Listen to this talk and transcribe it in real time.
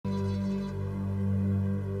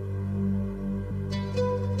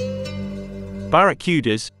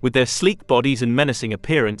Barracudas, with their sleek bodies and menacing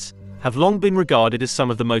appearance, have long been regarded as some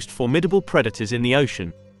of the most formidable predators in the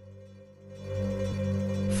ocean.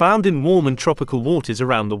 Found in warm and tropical waters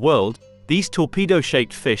around the world, these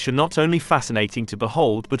torpedo-shaped fish are not only fascinating to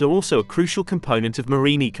behold but are also a crucial component of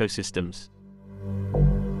marine ecosystems.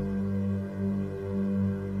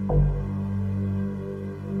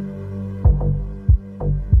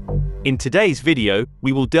 In today's video,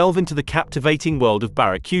 we will delve into the captivating world of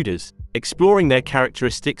barracudas, exploring their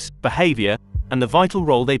characteristics, behavior, and the vital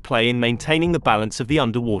role they play in maintaining the balance of the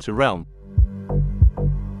underwater realm.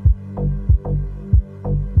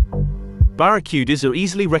 Barracudas are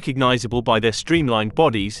easily recognizable by their streamlined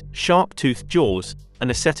bodies, sharp-toothed jaws, and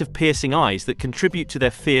a set of piercing eyes that contribute to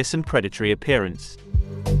their fierce and predatory appearance.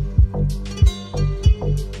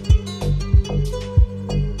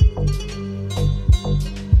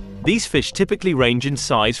 These fish typically range in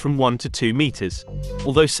size from 1 to 2 meters,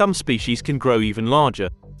 although some species can grow even larger.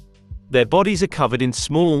 Their bodies are covered in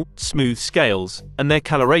small, smooth scales, and their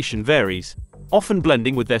coloration varies, often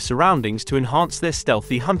blending with their surroundings to enhance their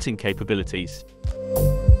stealthy hunting capabilities.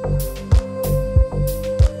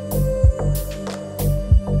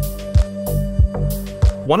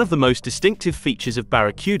 One of the most distinctive features of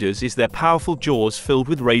barracudas is their powerful jaws filled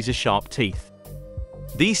with razor-sharp teeth.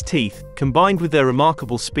 These teeth, combined with their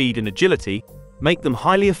remarkable speed and agility, make them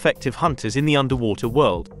highly effective hunters in the underwater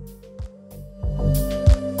world.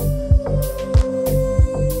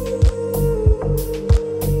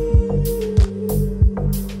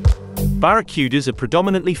 Barracudas are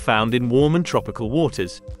predominantly found in warm and tropical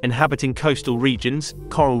waters, inhabiting coastal regions,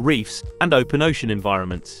 coral reefs, and open ocean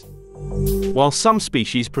environments. While some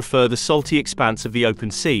species prefer the salty expanse of the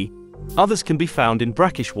open sea, others can be found in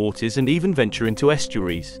brackish waters and even venture into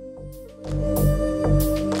estuaries.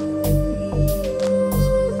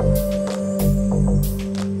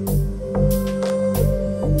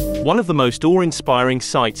 One of the most awe-inspiring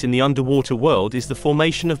sights in the underwater world is the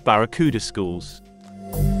formation of barracuda schools.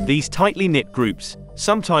 These tightly knit groups,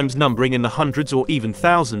 sometimes numbering in the hundreds or even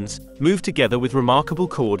thousands, move together with remarkable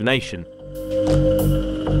coordination.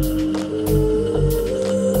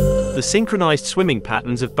 The synchronized swimming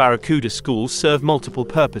patterns of barracuda schools serve multiple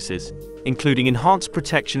purposes, including enhanced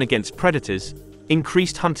protection against predators,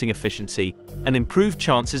 increased hunting efficiency, and improved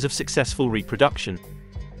chances of successful reproduction.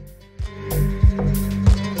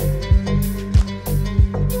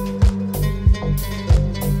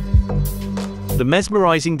 The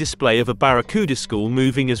mesmerizing display of a barracuda school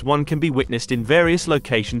moving as one can be witnessed in various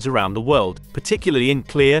locations around the world, particularly in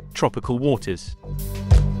clear, tropical waters.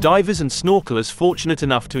 Divers and snorkelers fortunate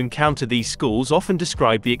enough to encounter these schools often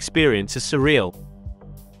describe the experience as surreal.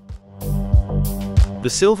 The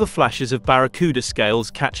silver flashes of barracuda scales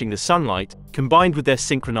catching the sunlight, combined with their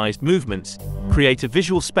synchronized movements, create a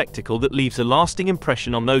visual spectacle that leaves a lasting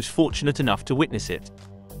impression on those fortunate enough to witness it.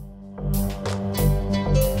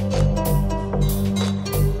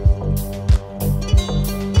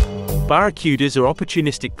 Barracudas are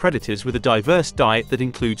opportunistic predators with a diverse diet that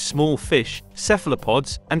includes small fish,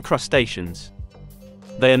 cephalopods, and crustaceans.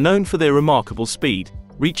 They are known for their remarkable speed,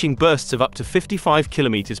 reaching bursts of up to 55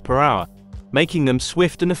 km per hour, making them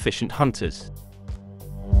swift and efficient hunters.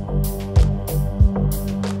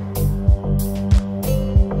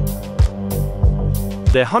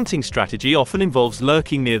 Their hunting strategy often involves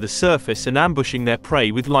lurking near the surface and ambushing their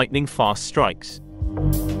prey with lightning-fast strikes.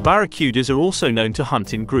 Barracudas are also known to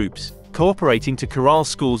hunt in groups, cooperating to corral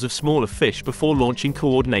schools of smaller fish before launching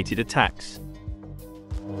coordinated attacks.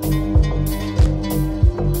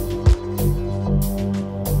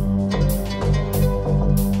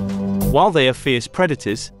 While they are fierce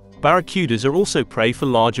predators, barracudas are also prey for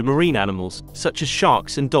larger marine animals, such as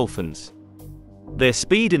sharks and dolphins. Their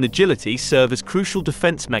speed and agility serve as crucial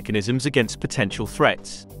defense mechanisms against potential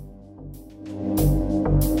threats.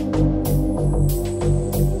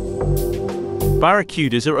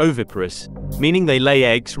 Barracudas are oviparous, meaning they lay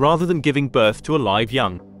eggs rather than giving birth to a live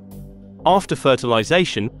young. After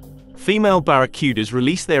fertilization, female barracudas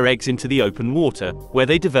release their eggs into the open water, where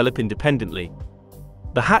they develop independently.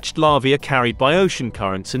 The hatched larvae are carried by ocean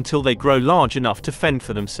currents until they grow large enough to fend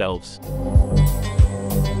for themselves.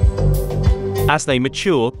 As they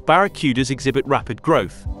mature, barracudas exhibit rapid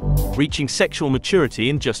growth, reaching sexual maturity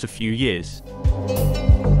in just a few years.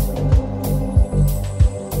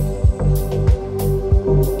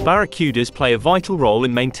 Barracudas play a vital role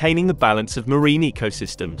in maintaining the balance of marine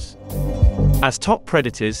ecosystems. As top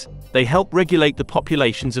predators, they help regulate the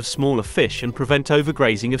populations of smaller fish and prevent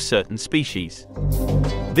overgrazing of certain species.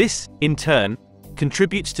 This, in turn,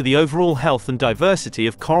 contributes to the overall health and diversity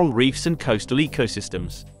of coral reefs and coastal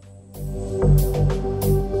ecosystems.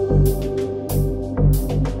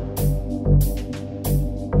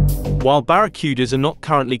 While barracudas are not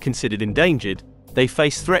currently considered endangered, they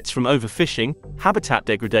face threats from overfishing, habitat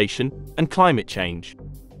degradation, and climate change.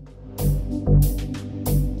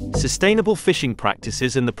 Sustainable fishing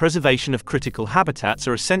practices and the preservation of critical habitats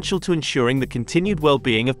are essential to ensuring the continued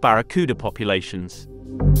well-being of barracuda populations.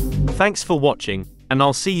 Thanks for watching, and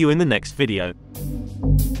I'll see you in the next video.